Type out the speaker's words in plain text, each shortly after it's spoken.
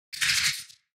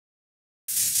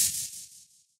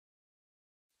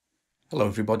Hello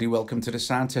everybody, welcome to the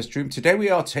sound test room. Today we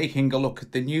are taking a look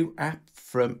at the new app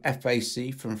from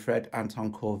FAC, from Fred,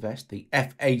 Anton, Corvest, the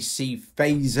FAC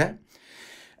Phazer.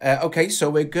 Okay, so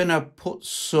we're gonna put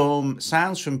some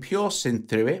sounds from Pure Synth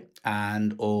through it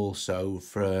and also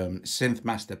from Synth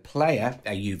Master Player,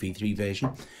 AUv3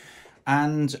 version.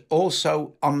 And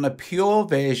also on the Pure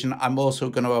version, I'm also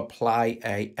going to apply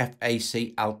a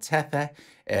FAC Altether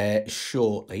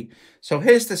shortly. So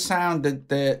here's the sound,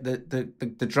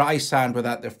 the dry sound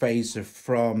without the phaser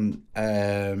from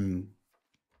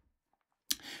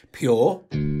Pure.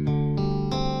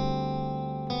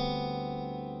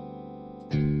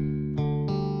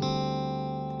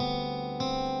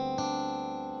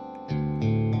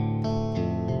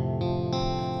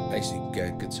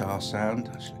 Basic guitar sound.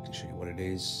 Actually, I can show you what it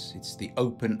is. It's the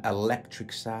open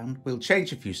electric sound. We'll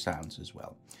change a few sounds as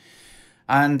well.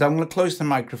 And I'm going to close the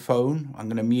microphone. I'm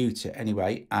going to mute it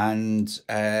anyway and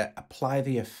apply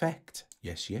the effect.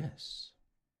 Yes, yes.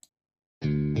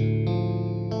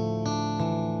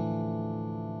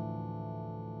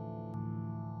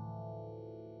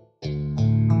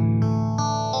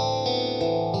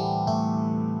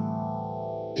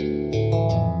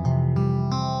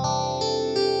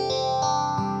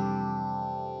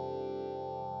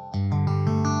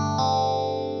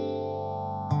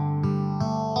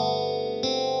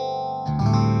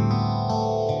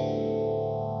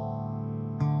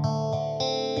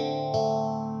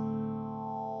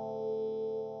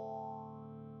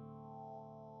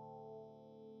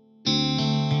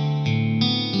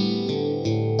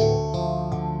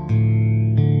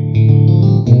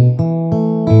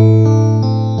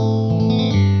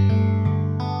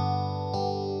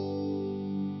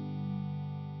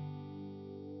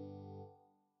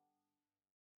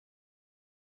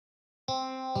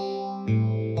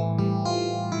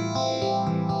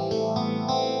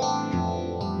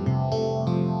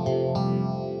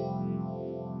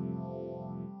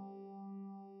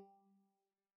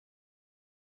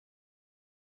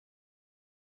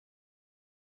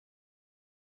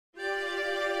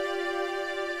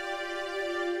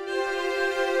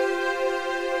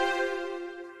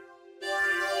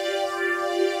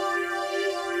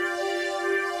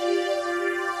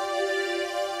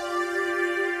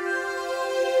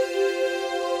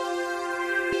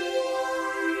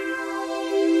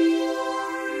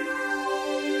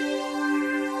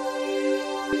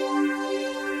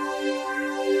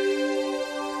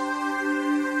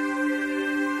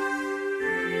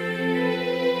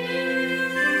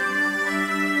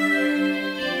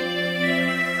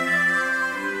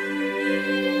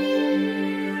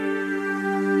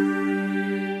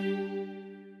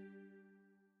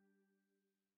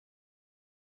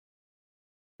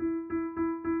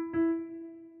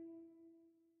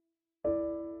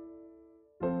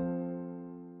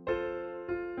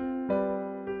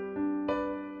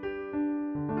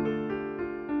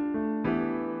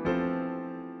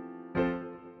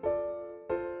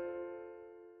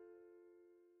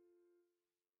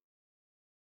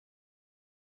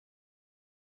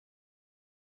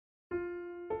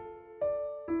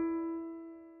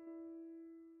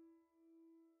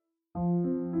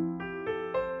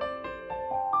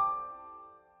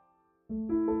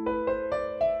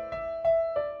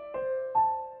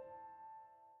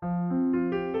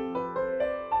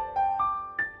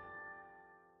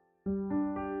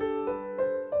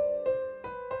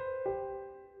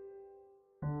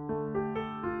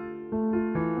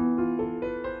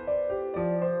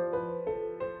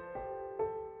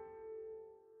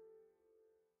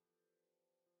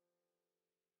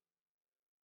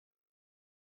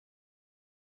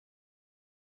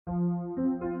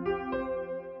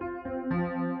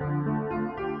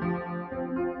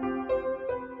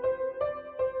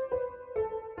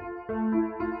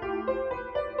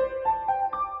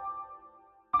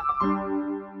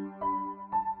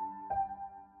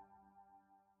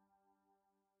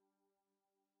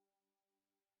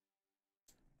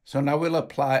 So now we'll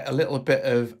apply a little bit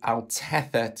of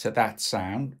Altether to that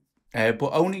sound, but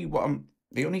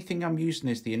the only thing I'm using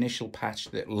is the initial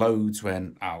patch that loads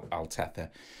when Altether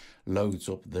loads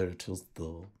up the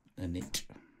init.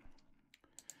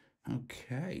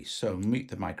 Okay, so mute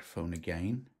the microphone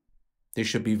again. This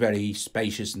should be very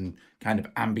spacious and kind of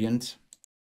ambient.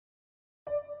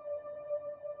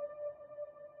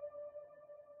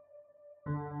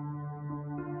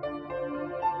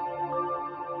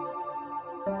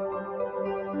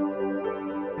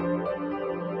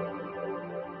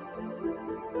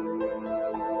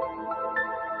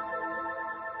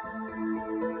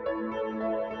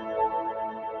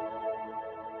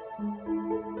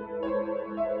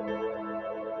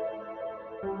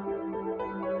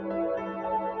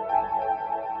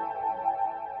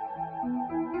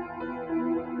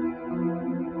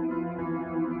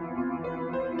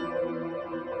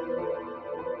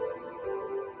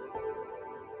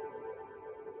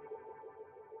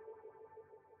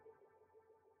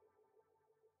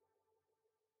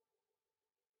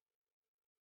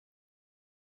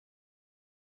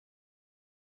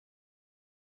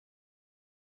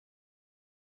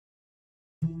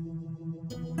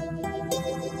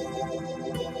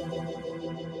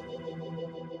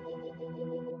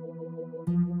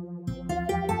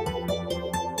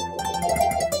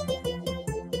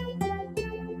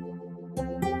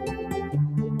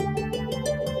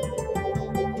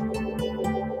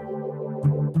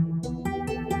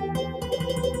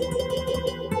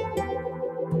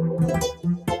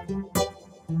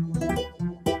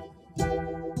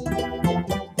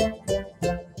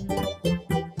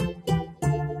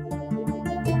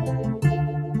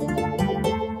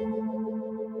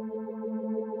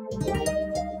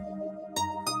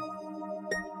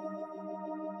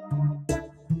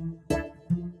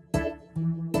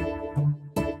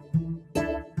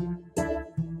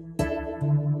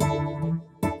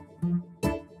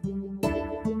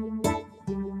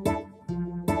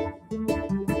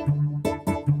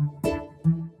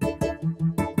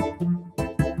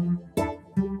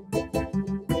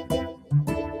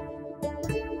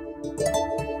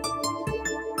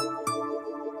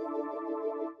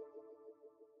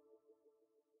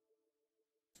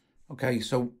 Okay,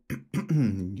 so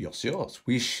yours.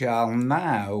 We shall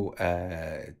now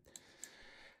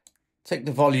take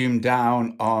the volume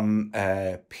down on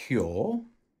pure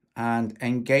and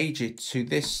engage it to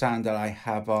this sound that I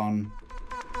have on,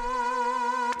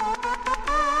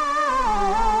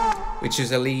 which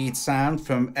is a lead sound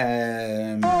from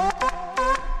Synth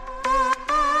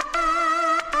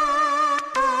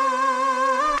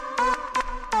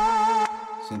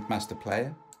Master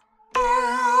Player.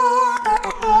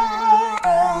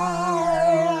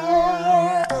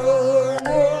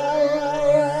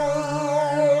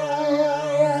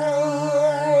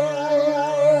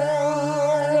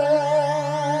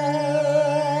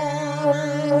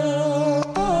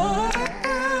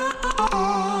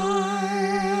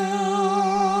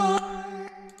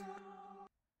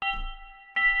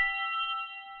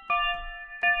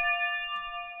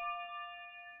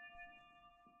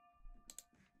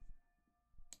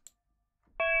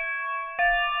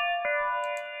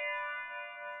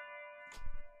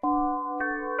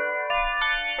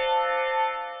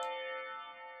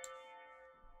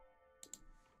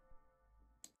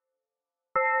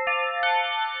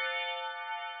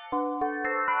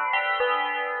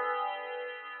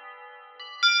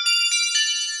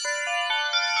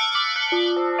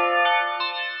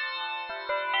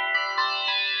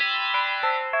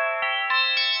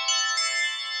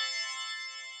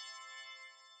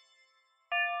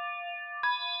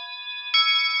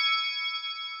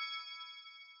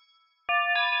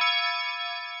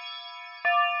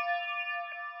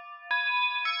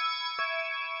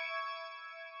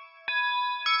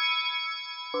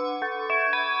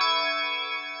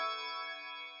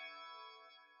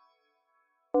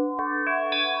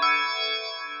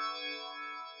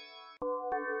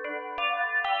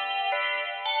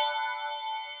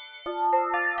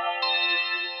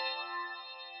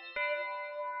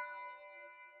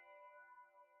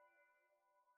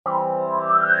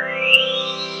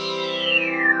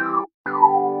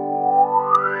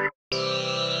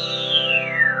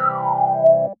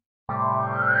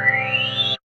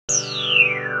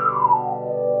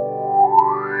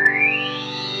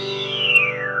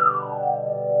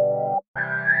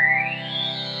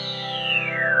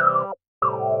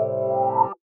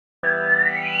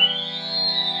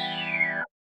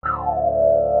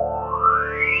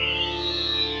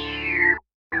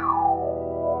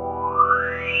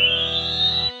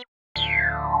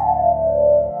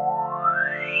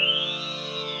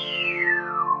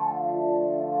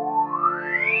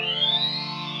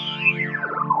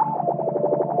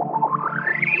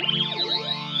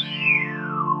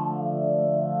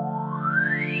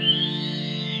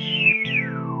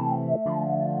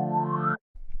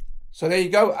 So there you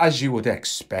go, as you would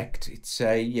expect. It's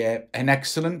an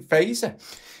excellent phaser.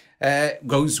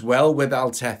 Goes well with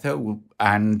Altetho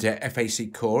and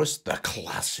FAC Chorus, the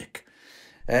classic.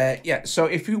 Yeah, so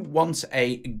if you want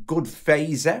a good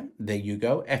phaser, there you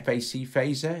go. FAC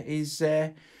Phazer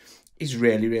is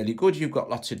really, really good. You've got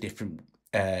lots of different,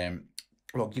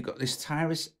 look, you've got this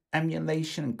Tyrus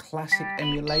emulation and classic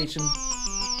emulation.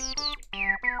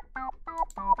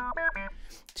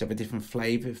 To have a different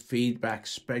flavor, feedback,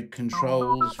 spread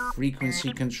controls,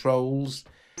 frequency controls,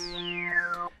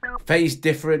 phase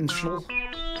differential.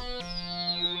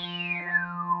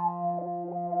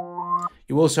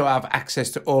 You also have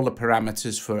access to all the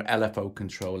parameters for LFO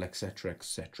control, etc,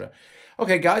 etc.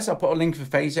 Okay guys, I'll put a link for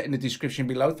Phazer in the description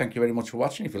below. Thank you very much for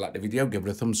watching. If you like the video, give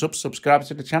it a thumbs up, subscribe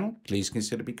to the channel. Please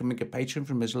consider becoming a patron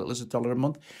from as little as $1 a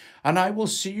month. And I will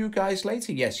see you guys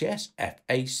later. Yes, yes,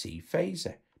 FAC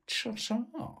Phazer. Cha-cha.